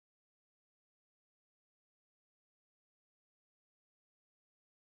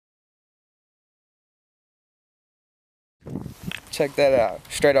check that out.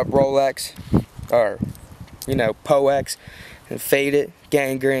 Straight up Rolex, or, you know, Poex, and faded,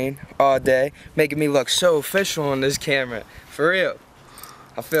 gangrene, all day. Making me look so official on this camera. For real.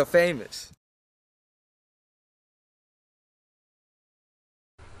 I feel famous.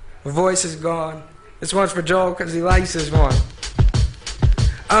 My voice is gone. This one's for Joel because he likes this one.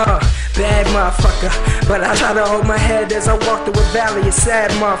 Bad motherfucker, but I try to hold my head as I walk through a valley of sad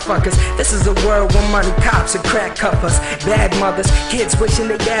motherfuckers. This is a world where money, cops, and crack cuffers. Bad mothers, kids wishing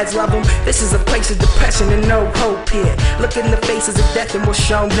their dads love them. This is a place of depression and no hope here. Look in the faces of death and we'll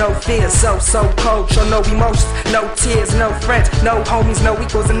show no fear. So cold, show no emotions, no tears, no friends, no homies, no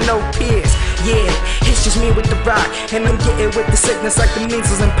equals, and no peers. Yeah, it's just me with the rock, and I'm getting with the sickness like the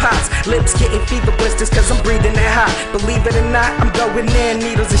measles and pox. Lips getting fever blisters cause I'm breathing that hot. Believe it or not, I'm going in,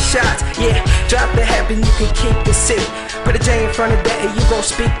 needles and shots. Yeah, drop the hat and you can keep the seat. Put a J in front of that and you gon'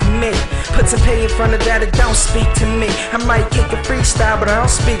 speak to me. Put some P in front of that and don't speak to me. I might kick a freestyle but I don't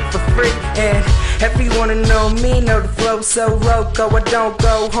speak for free. And if you wanna know me, know the flow so loco. I don't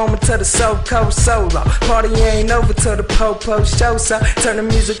go home until the soul cold solo. Party ain't over till the po-po show. So turn the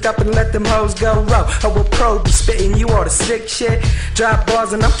music up and let them hoes go roll. Oh, a pro be spitting you all the sick shit. Drop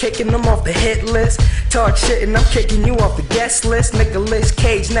bars and I'm kicking them off the hit list. Talk shit and I'm kicking you off the guest list. Nicolas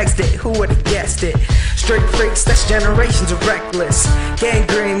Cage next it, who would've guessed it? Straight freaks, that's generations of reckless.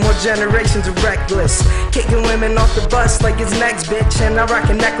 Gangrene, more generations of reckless. Kicking women off the bus like it's next, bitch. And I rock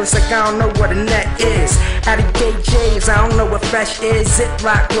a necklace like I don't know what a neck is. Out of gay J's, I don't know what fresh is.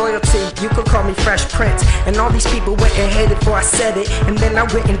 Ziploc loyalty, you could call me Fresh Prince. And all these people went and hid it before I said it. And then I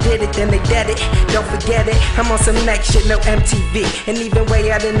went and did it, then they dead it. Don't forget it, I'm on some next shit, no MTV. And even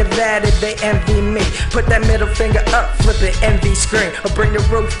way out in Nevada, they envy me. Put that middle finger up, flip it, envy screen. Or bring the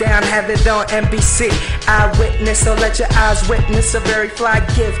roof down, have it on NBC. Eyewitness, so let your eyes witness a very fly,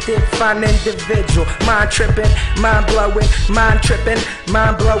 gifted, fine individual. Mind tripping, mind blowing, mind tripping,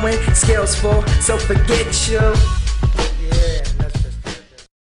 mind blowing, skills full, so forget you.